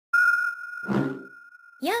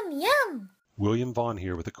Yum, yum! William Vaughn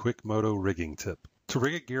here with a quick MODO rigging tip. To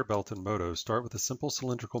rig a gear belt in MODO, start with a simple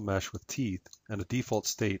cylindrical mesh with teeth and a default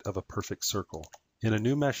state of a perfect circle. In a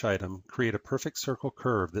new mesh item, create a perfect circle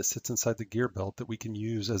curve that sits inside the gear belt that we can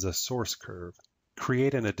use as a source curve.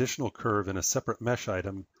 Create an additional curve in a separate mesh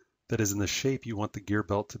item that is in the shape you want the gear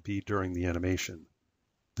belt to be during the animation.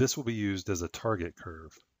 This will be used as a target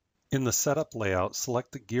curve. In the setup layout,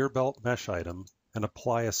 select the gear belt mesh item and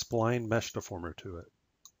apply a spline mesh deformer to it.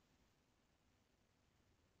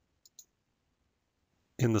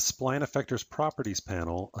 In the Spline Effectors Properties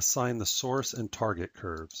panel, assign the source and target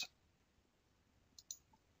curves.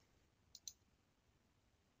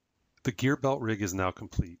 The GearBelt rig is now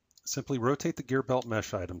complete. Simply rotate the GearBelt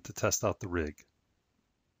mesh item to test out the rig.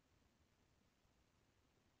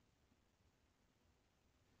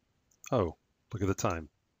 Oh, look at the time.